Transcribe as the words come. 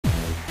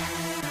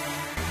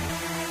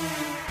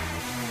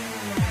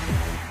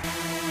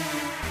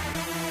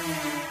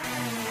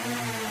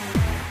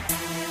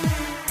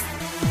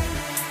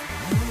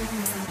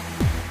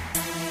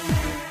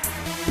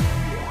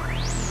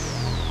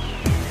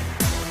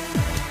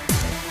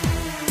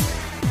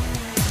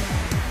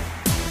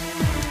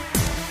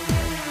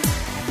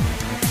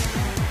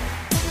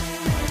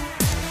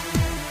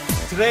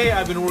today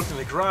I've been working in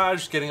the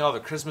garage, getting all the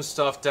Christmas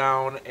stuff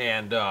down,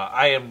 and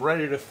I am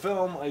ready to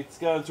film. It's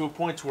gotten to a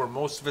point to where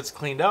most of it's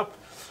cleaned up.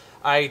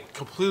 I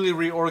completely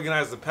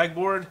reorganized the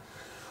pegboard.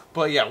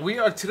 But yeah,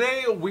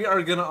 today we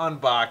are gonna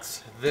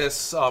unbox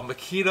this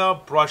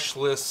Makita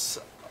brushless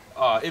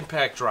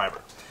impact driver.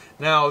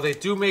 Now they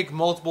do make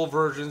multiple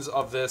versions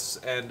of this,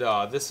 and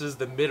this is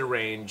the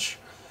mid-range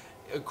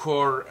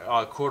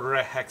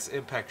quarter hex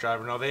impact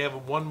driver. Now they have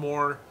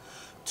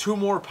two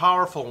more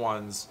powerful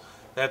ones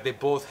that they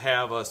both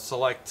have a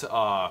select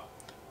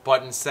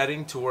button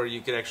setting to where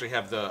you can actually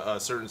have the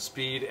certain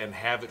speed and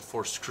have it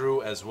for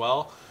screw as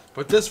well.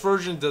 But this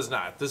version does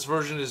not. This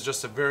version is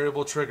just a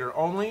variable trigger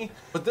only.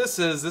 But this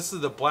is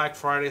the Black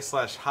Friday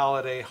 /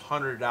 holiday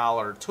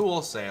 $100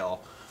 tool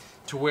sale,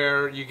 to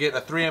where you get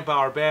a 3 amp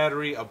hour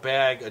battery, a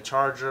bag, a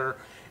charger,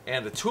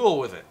 and a tool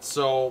with it.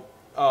 So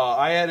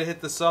I had to hit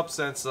this up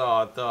since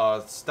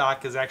the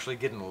stock is actually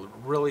getting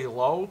really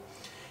low.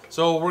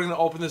 So we're going to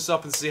open this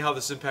up and see how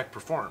this impact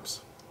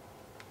performs.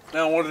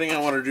 Now, one thing I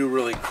want to do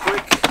really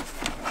quick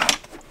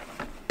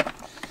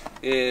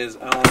is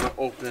I want to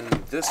open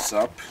this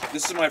up.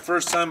 This is my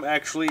first time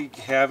actually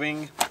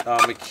having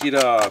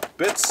Makita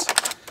bits,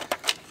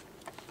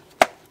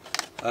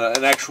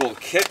 an actual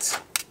kit.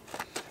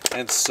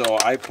 And so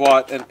I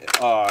bought in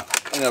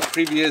a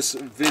previous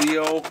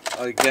video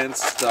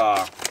against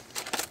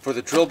for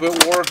the drill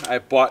bit war, I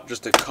bought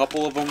just a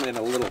couple of them in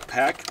a little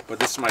pack, but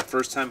this is my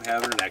first time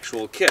having an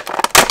actual kit.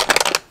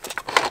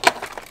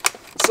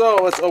 So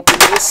let's open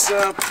this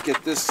up,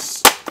 get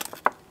this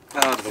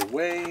out of the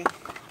way.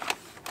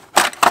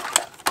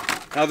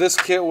 Now this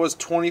kit was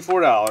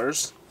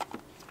 $24.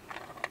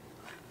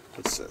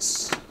 What's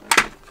this?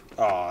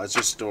 Oh, it's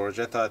just storage.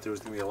 I thought there was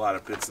going to be a lot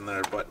of bits in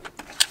there, but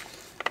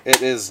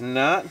it is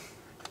not.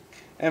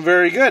 And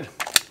very good.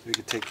 We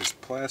could take this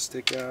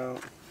plastic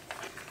out.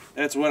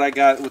 That's what I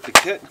got with the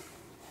kit.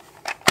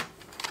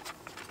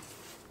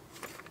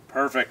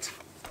 Perfect.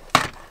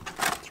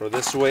 Throw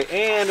this away.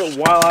 And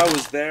while I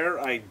was there,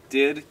 I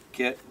did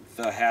get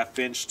the 1/2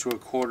 inch to a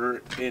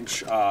 1/4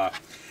 inch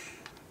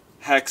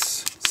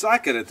hex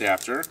socket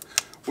adapter.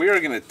 We are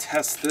going to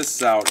test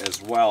this out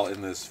as well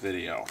in this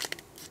video.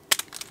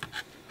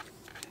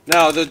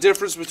 Now, the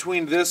difference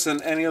between this and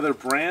any other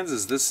brands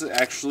is this is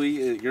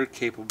actually, you're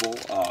capable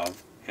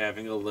of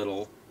having a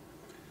little,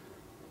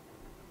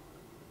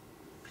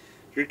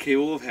 a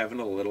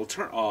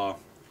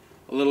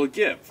little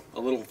give, a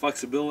little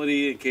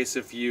flexibility in case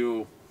if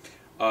you,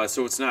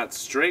 so it's not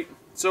straight.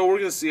 So we're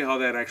going to see how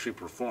that actually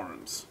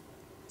performs.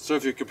 So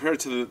if you compare it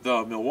to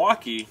the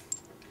Milwaukee,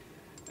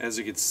 as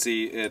you can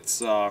see,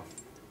 it's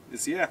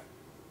yeah,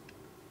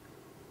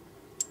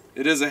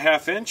 it is a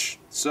 1/2 inch.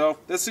 So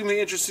that's going to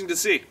be interesting to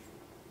see.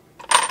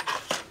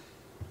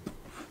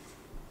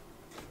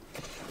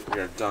 We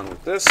are done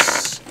with this.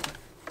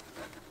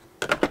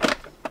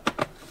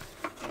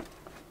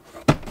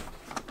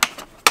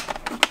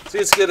 See,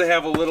 it's good to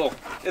have a little.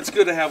 It's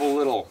good to have a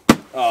little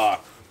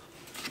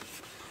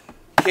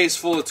case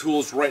full of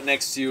tools right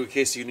next to you in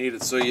case you need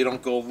it, so you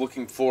don't go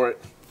looking for it.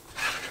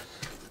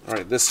 All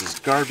right, this is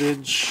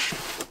garbage.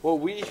 What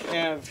we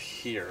have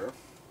here.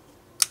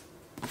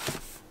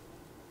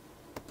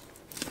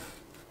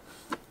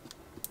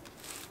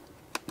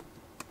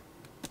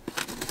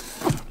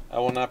 I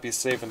will not be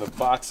saving the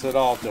box at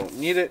all. Don't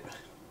need it.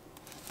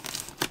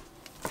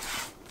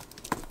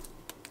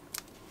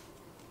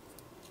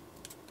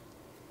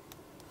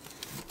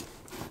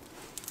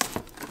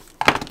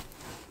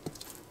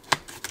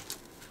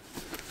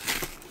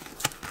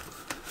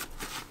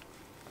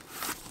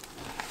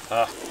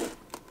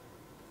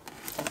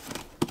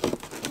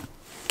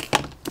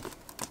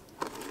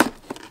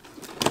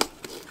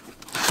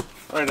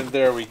 Alright, and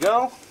there we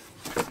go.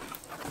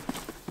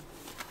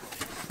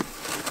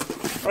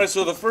 Alright,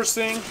 so the first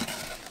thing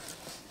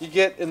you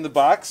get in the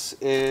box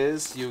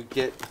is you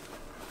get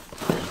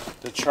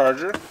the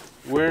charger.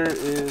 There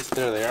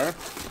they are.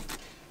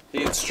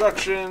 The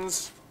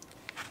instructions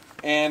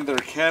and their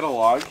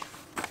catalog.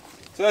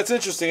 So that's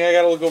interesting. I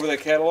gotta look over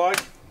that catalog.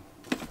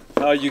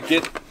 You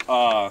get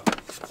a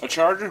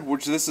charger,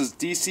 which this is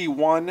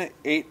DC1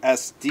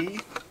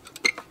 8SD.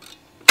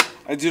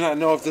 I do not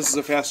know if this is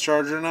a fast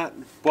charger or not,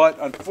 but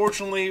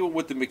unfortunately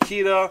with the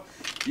Makita,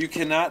 you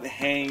cannot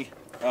hang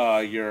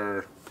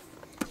your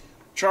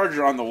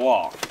charger on the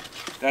wall.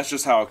 That's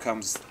just how it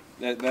comes.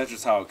 That's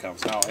just how it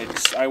comes. Now,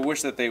 I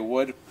wish that they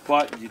would,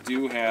 but you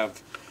do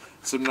have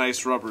some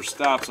nice rubber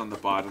stops on the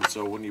bottom,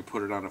 so when you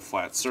put it on a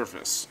flat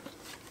surface.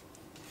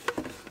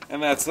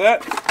 And that's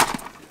that.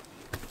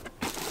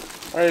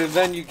 Alright, and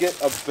then you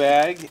get a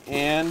bag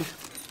and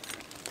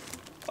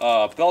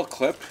a belt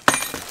clip.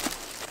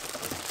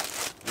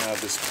 Now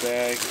this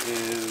bag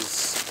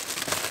is,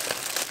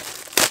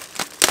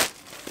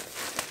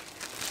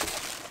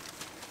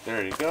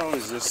 there you go.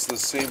 Is this the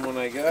same one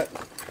I got?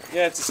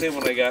 Yeah, it's the same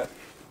one I got.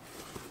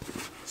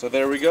 So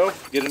there we go.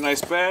 Get a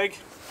nice bag.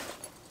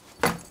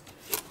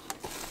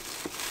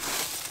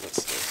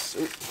 What's this?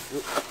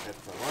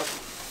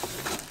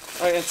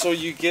 Alright, and so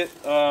you get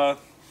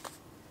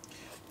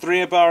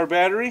 3 amp hour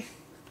battery,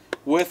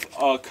 with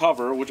a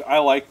cover, which I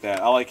like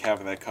that. I like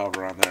having that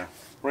cover on there.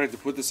 We're going to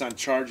put this on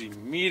charge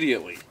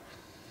immediately.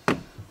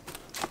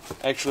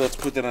 Actually, let's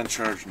put that on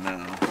charge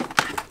now.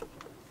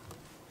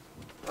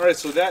 Alright,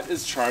 so that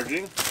is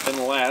charging. And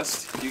the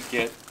last you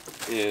get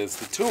is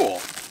the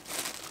tool.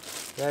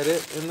 That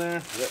it in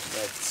there? Yep,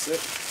 that's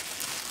it.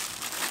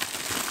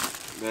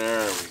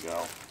 There we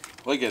go.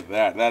 Look at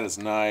that. That is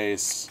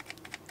nice.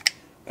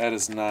 That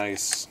is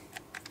nice.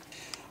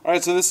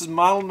 Alright, so this is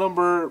model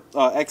number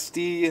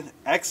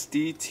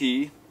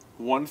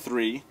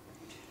XDT13.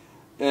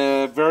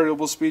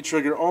 Variable speed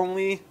trigger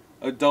only.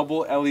 A double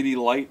LED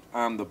light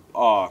on the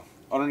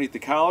underneath the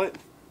collet.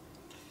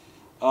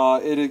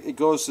 It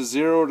goes to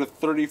 0 to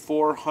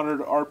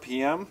 3,400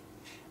 RPM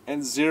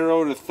and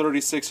 0 to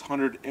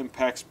 3,600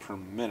 impacts per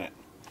minute.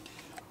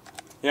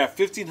 Yeah,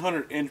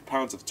 1,500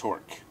 inch-pounds of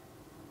torque.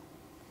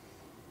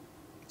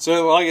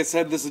 So, like I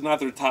said, this is not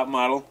their top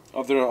model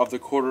of the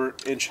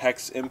quarter-inch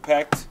hex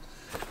impact.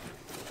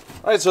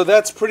 Alright, so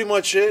that's pretty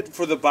much it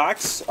for the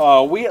box.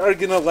 We are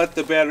going to let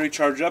the battery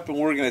charge up, and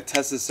we're going to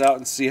test this out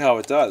and see how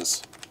it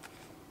does.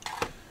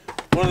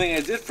 One thing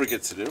I did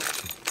forget to do.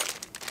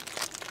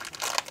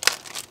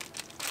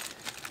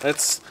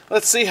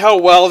 Let's see how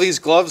well these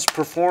gloves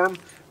perform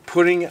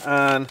putting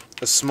on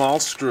a small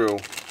screw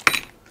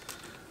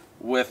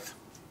with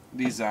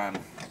these on.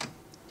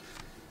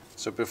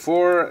 So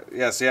before,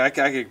 yeah, see, I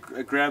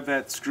could grab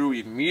that screw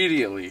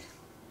immediately.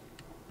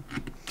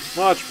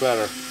 Much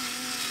better.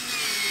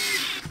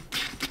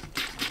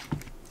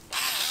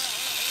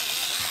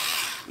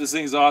 This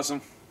thing's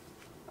awesome.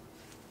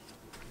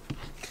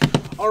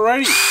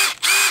 Alrighty,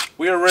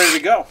 we are ready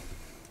to go.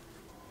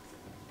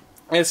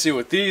 Let's see,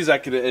 with these I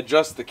could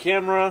adjust the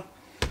camera.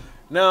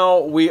 Now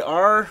we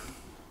are...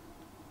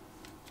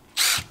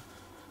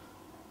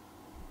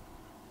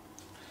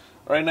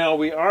 Right now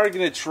we are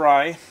going to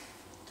try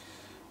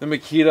the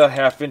Makita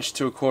 1/2 inch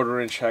to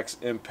 1/4 inch hex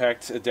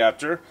impact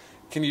adapter.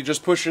 Can you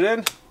just push it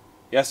in?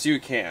 Yes, you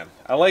can.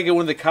 I like it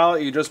when the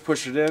collet you just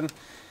push it in.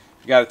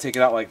 You got to take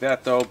it out like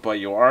that though, but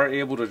you are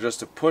able to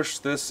just push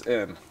this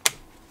in.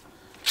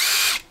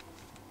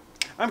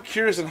 I'm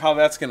curious on how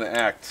that's going to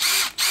act.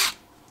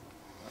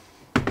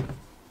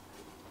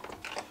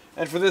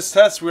 And for this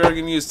test, we are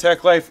going to use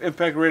Tech Life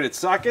impact rated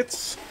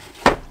sockets.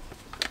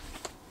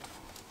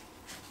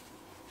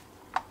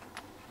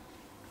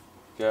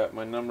 Got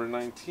my number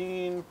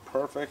 19,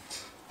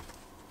 perfect.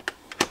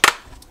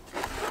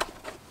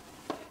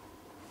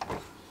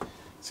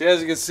 See,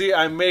 as you can see,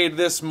 I made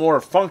this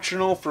more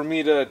functional for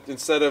me to,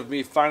 instead of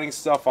me finding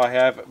stuff, I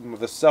have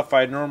the stuff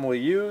I normally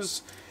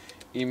use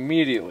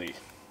immediately.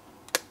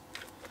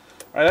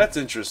 Alright, that's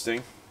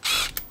interesting.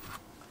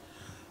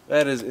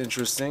 That is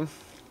interesting.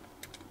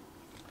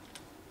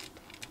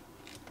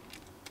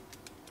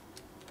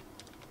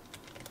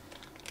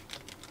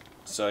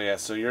 So yeah,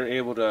 so you're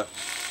able to...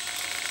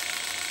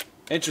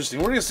 Interesting.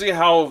 We're going to see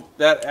how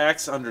that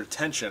acts under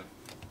tension.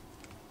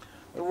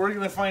 We're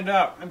going to find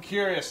out. I'm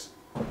curious.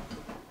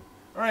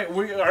 Alright,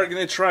 we are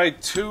going to try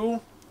two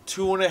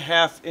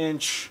 2.5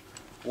 inch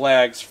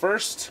lags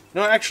first.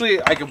 No,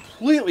 actually, I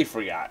completely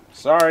forgot.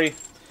 Sorry.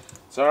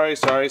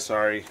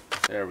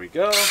 There we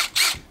go.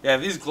 Yeah,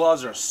 these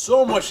gloves are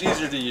so much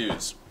easier to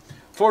use.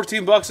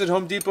 $14 at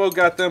Home Depot.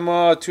 Got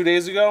them 2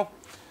 days ago.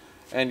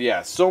 And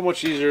yeah, so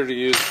much easier to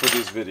use for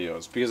these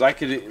videos. Because I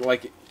could,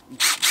 like...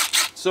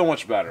 So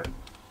much better.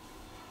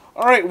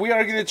 Alright, we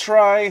are going to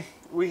try,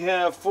 we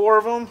have 4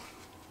 of them.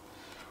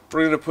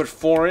 We're going to put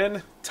 4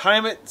 in,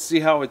 time it,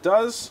 see how it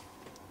does.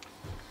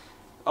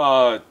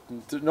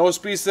 No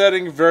speed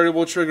setting,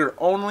 variable trigger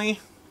only.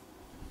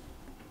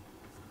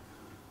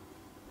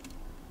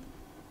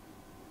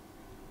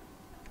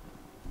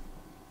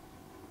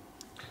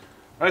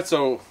 Alright,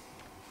 so,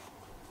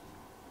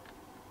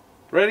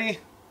 ready?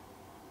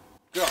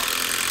 Go.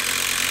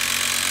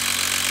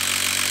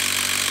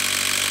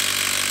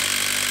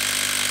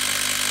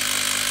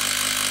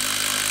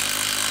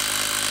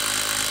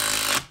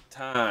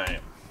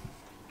 Time.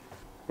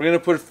 We're going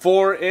to put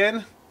 4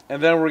 in,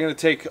 and then we're going to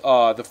take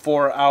the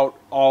 4 out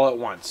all at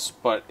once.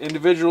 But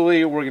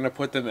individually, we're going to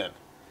put them in.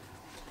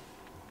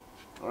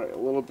 Alright, a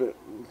little bit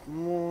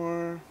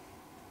more.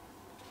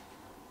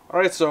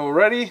 Alright, so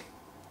ready?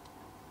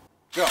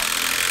 Go.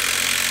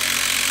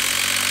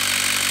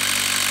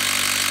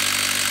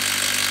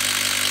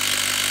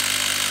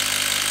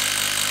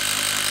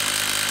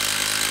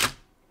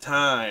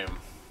 Time.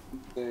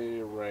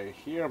 Stay right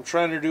here. I'm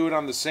trying to do it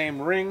on the same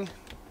ring.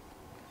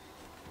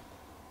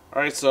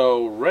 Alright,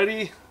 so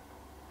ready?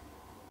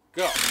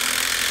 Go.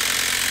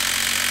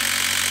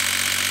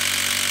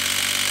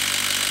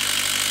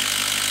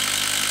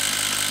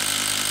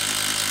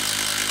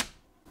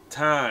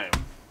 Time.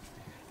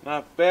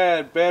 Not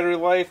bad. Battery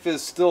life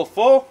is still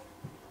full.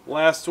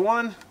 Last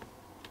one.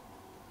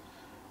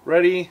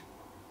 Ready?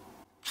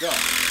 Go.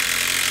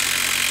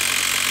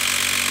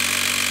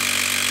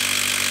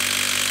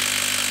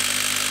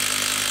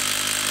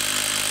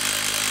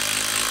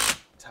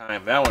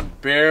 Time. That one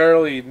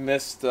barely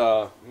missed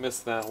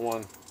that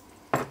one.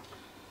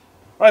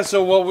 Alright,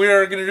 so what we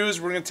are going to do is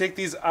we're going to take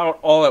these out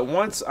all at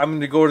once. I'm going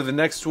to go to the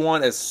next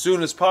one as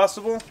soon as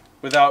possible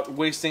without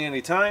wasting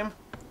any time.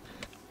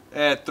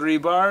 At 3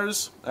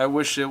 bars. I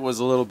wish it was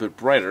a little bit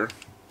brighter.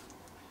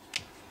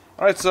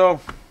 Alright, so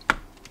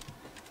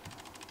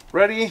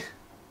ready,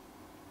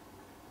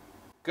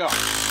 go.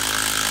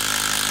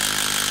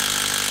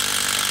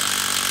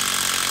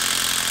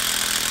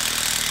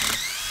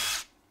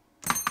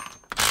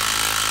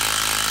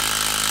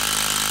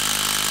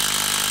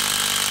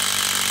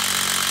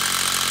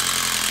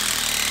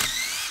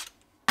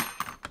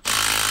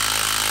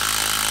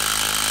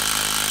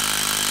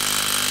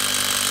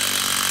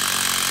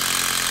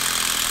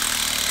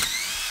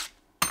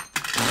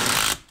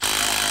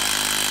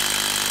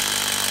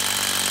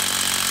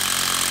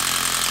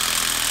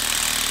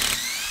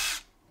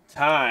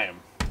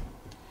 Time.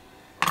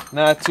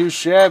 Not too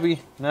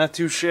shabby. Not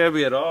too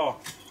shabby at all.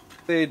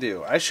 They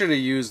do. I should have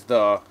used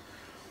the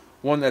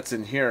one that's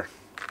in here.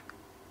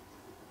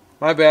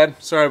 My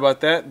bad. Sorry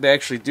about that. They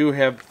actually do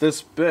have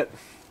this bit.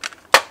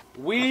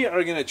 We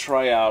are going to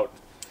try out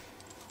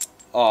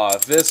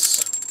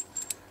this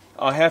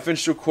 1/2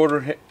 inch to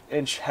 1/4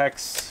 inch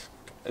hex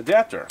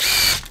adapter.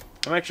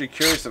 I'm actually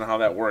curious on how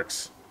that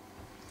works.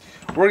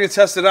 We're going to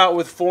test it out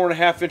with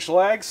 4.5 inch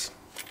lags.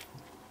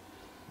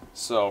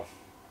 So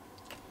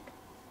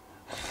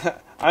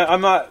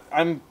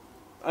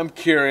I'm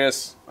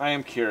curious. I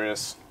am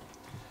curious.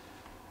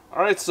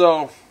 Alright,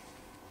 so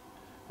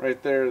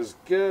right there is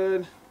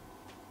good.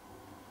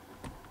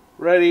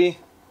 Ready,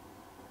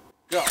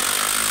 go. Oh,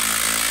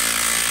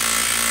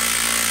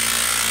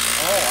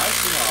 I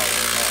see how it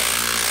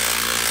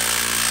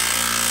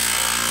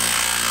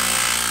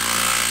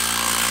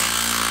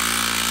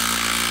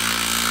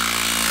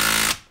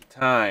works.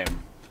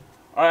 Time.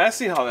 Alright, I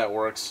see how that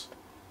works.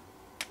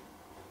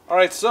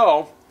 Alright,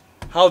 so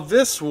how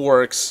this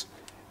works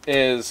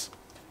is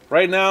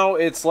right now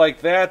it's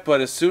like that,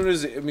 but as soon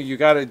as you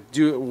gotta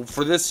do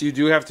for this, you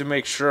do have to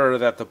make sure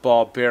that the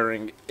ball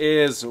bearing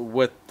is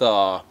with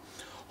the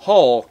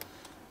hole,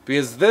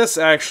 because this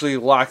actually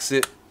locks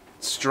it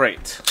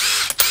straight.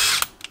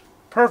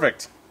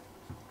 Perfect.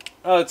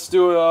 Let's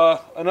do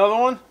another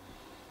one.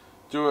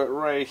 Do it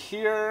right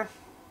here.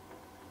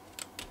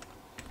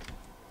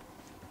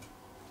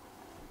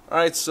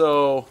 Alright,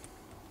 so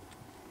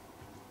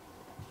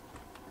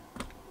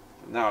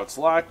now it's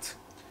locked.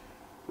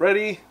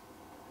 Ready,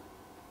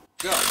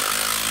 go.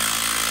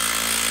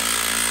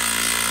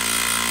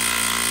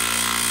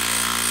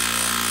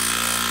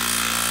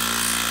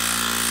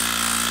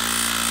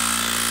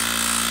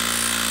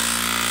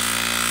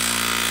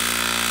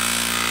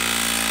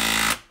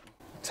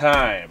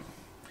 Time.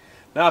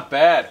 Not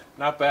bad.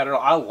 Not bad at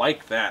all. I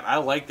like that. I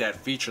like that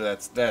feature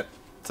that's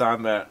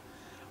on that.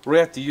 We're going to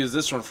have to use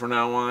this one from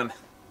now on.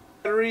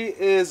 Battery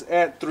is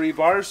at 3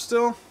 bars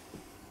still.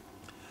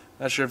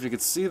 Not sure if you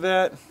could see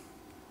that.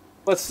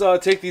 Let's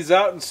take these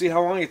out and see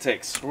how long it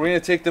takes. We're going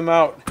to take them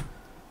out.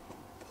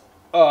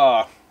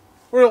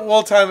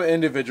 We'll time it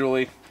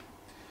individually.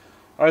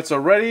 Alright, so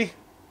ready,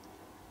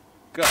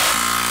 go.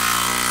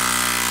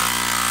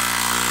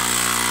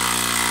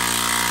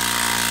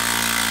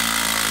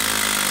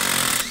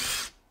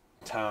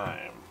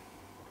 Time.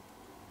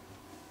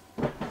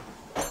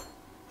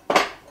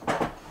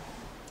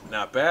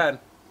 Not bad.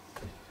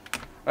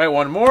 Alright,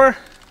 one more.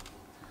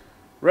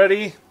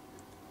 Ready,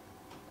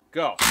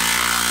 go.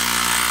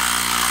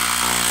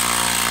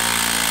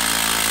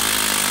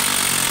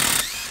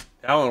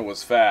 That one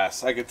was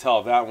fast. I could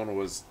tell that one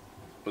was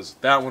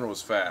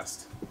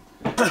fast.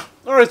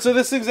 Alright, so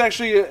this thing's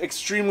actually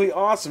extremely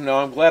awesome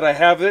now. I'm glad I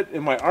have it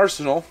in my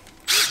arsenal.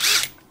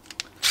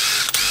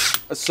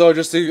 So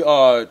just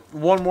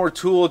one more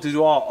tool to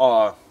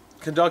do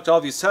conduct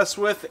all these tests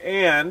with,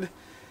 and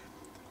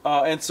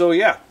so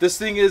yeah, this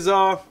thing is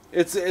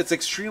it's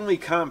extremely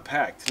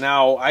compact.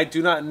 Now I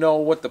do not know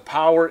what the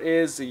power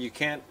is. You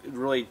can't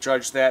really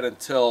judge that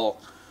until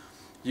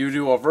you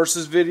do a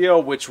versus video,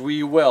 which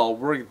we will.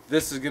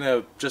 This is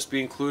gonna just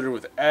be included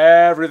with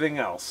everything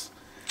else.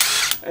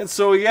 And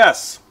so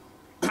yes,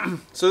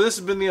 so this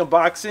has been the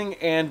unboxing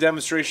and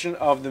demonstration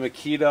of the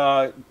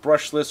Makita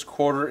brushless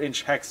 1/4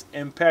 inch hex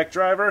impact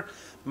driver,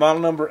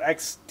 model number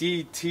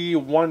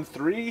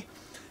XDT13.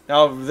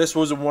 Now this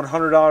was a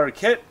 $100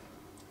 kit.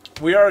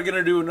 We are going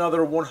to do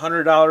another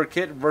 $100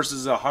 kit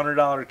versus a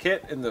 $100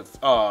 kit in the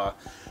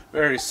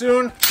very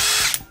soon.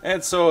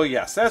 And so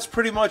yes, that's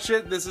pretty much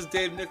it. This is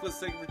Dave Nicholas.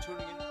 Thank you for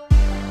tuning in.